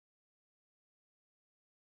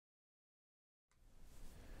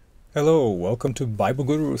Hello, welcome to Bible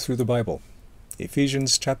Guru Through the Bible.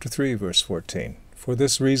 Ephesians chapter 3, verse 14. For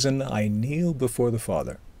this reason I kneel before the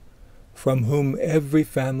Father, from whom every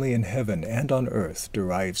family in heaven and on earth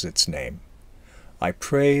derives its name. I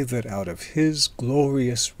pray that out of his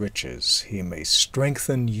glorious riches he may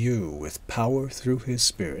strengthen you with power through his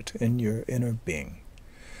Spirit in your inner being,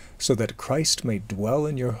 so that Christ may dwell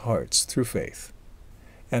in your hearts through faith.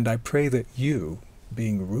 And I pray that you,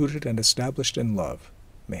 being rooted and established in love,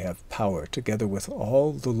 may have power, together with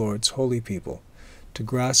all the Lord's holy people, to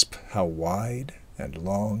grasp how wide and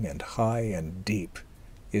long and high and deep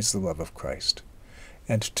is the love of Christ,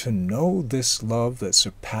 and to know this love that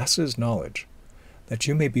surpasses knowledge, that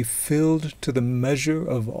you may be filled to the measure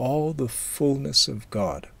of all the fullness of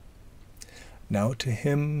God. Now to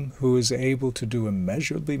him who is able to do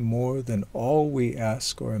immeasurably more than all we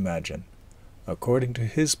ask or imagine, according to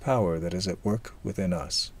his power that is at work within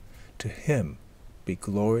us, to him be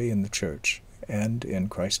glory in the church and in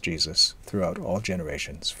Christ Jesus throughout all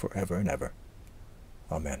generations, forever and ever.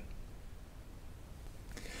 Amen.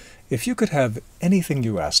 If you could have anything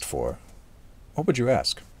you asked for, what would you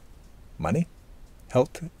ask? Money?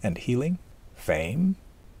 Health and healing? Fame?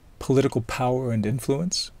 Political power and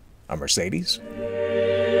influence? A Mercedes?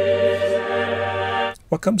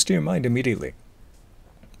 What comes to your mind immediately?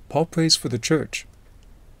 Paul prays for the church.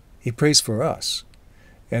 He prays for us,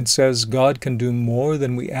 and says God can do more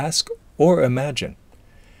than we ask or imagine.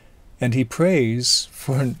 And he prays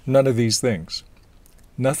for none of these things,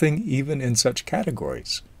 nothing even in such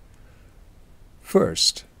categories.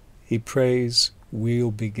 First, he prays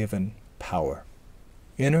we'll be given power,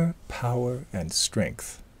 inner power and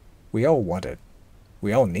strength. We all want it.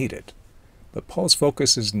 We all need it. But Paul's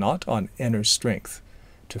focus is not on inner strength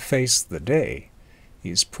to face the day.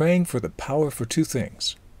 He's praying for the power for two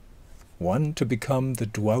things. One, to become the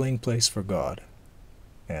dwelling place for God,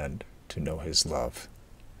 and to know his love.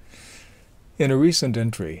 In a recent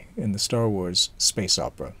entry in the Star Wars space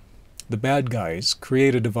opera, the bad guys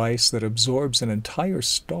create a device that absorbs an entire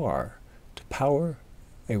star to power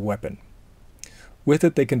a weapon. With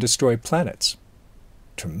it they can destroy planets.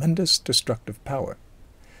 Tremendous destructive power.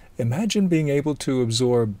 Imagine being able to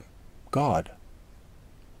absorb God.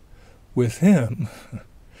 With him,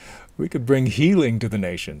 we could bring healing to the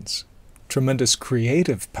nations. Tremendous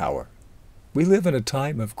creative power. We live in a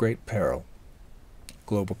time of great peril.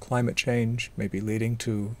 Global climate change may be leading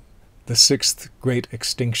to the sixth great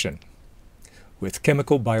extinction. With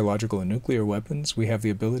chemical, biological, and nuclear weapons, we have the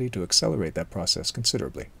ability to accelerate that process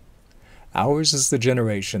considerably. Ours is the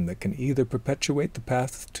generation that can either perpetuate the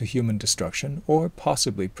path to human destruction or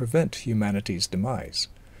possibly prevent humanity's demise.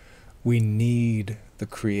 We need the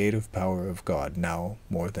creative power of God now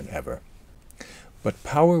more than ever. But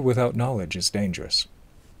power without knowledge is dangerous.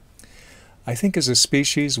 I think as a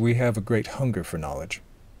species we have a great hunger for knowledge.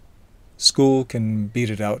 School can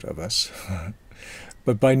beat it out of us,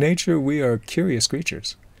 but by nature we are curious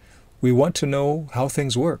creatures. We want to know how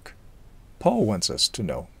things work. Paul wants us to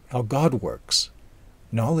know how God works.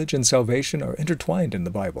 Knowledge and salvation are intertwined in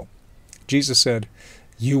the Bible. Jesus said,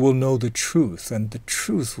 "You will know the truth, and the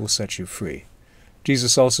truth will set you free."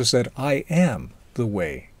 Jesus also said, "I am the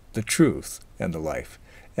way, the truth, and the life,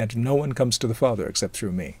 and no one comes to the Father except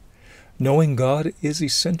through me." Knowing God is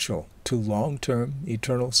essential to long-term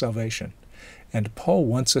eternal salvation, and Paul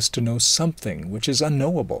wants us to know something which is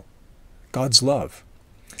unknowable, God's love.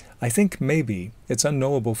 I think maybe it's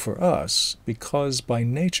unknowable for us because by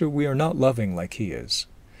nature we are not loving like he is.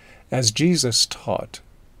 As Jesus taught,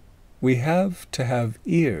 we have to have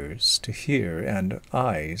ears to hear and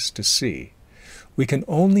eyes to see. We can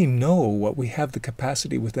only know what we have the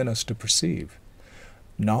capacity within us to perceive.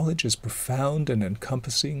 Knowledge as profound and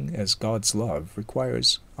encompassing as God's love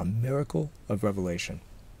requires a miracle of revelation.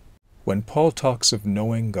 When Paul talks of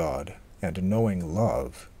knowing God and knowing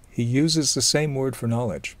love, he uses the same word for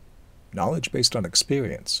knowledge based on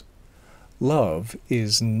experience. Love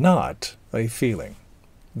is not a feeling,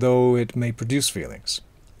 though it may produce feelings.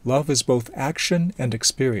 Love is both action and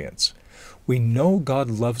experience. We know God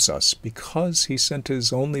loves us because he sent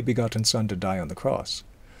his only begotten Son to die on the cross.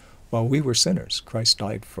 While we were sinners, Christ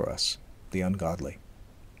died for us, the ungodly.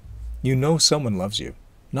 You know someone loves you,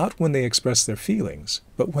 not when they express their feelings,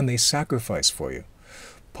 but when they sacrifice for you.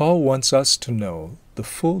 Paul wants us to know the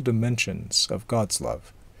full dimensions of God's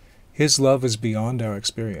love. His love is beyond our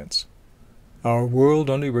experience. Our world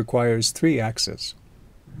only requires 3 axes,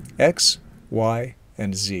 X, Y,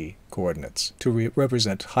 and Z coordinates, to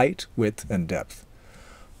represent height, width, and depth.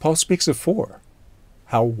 Paul speaks of 4.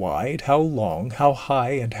 How wide, how long, how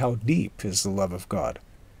high, and how deep is the love of God.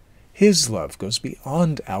 His love goes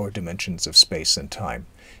beyond our dimensions of space and time.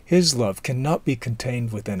 His love cannot be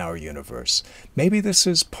contained within our universe. Maybe this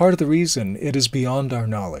is part of the reason it is beyond our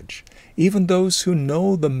knowledge. Even those who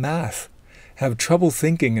know the math have trouble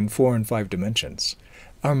thinking in 4 and 5 dimensions.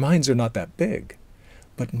 Our minds are not that big.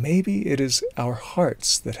 But maybe it is our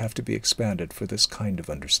hearts that have to be expanded for this kind of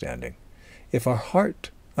understanding. If our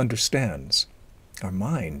heart understands, our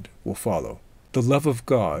mind will follow. The love of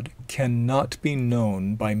God cannot be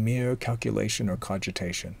known by mere calculation or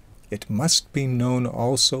cogitation. It must be known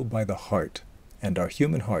also by the heart, and our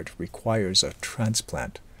human heart requires a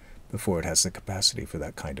transplant before it has the capacity for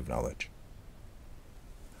that kind of knowledge.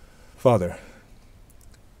 Father,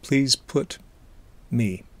 please put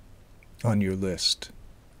me on your list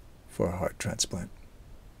for a heart transplant.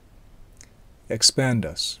 Expand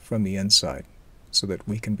us from the inside so that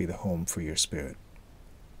we can be the home for your Spirit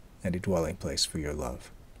and a dwelling place for your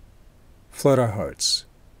love. Flood our hearts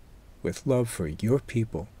with love for your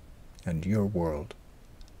people and your world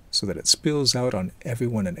so that it spills out on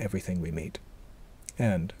everyone and everything we meet.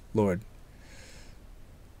 And, Lord,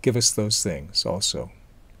 give us those things also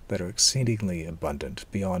that are exceedingly abundant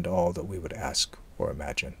beyond all that we would ask or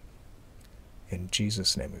imagine. In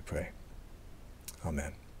Jesus' name we pray.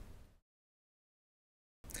 Amen.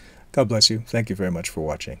 God bless you. Thank you very much for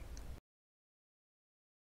watching.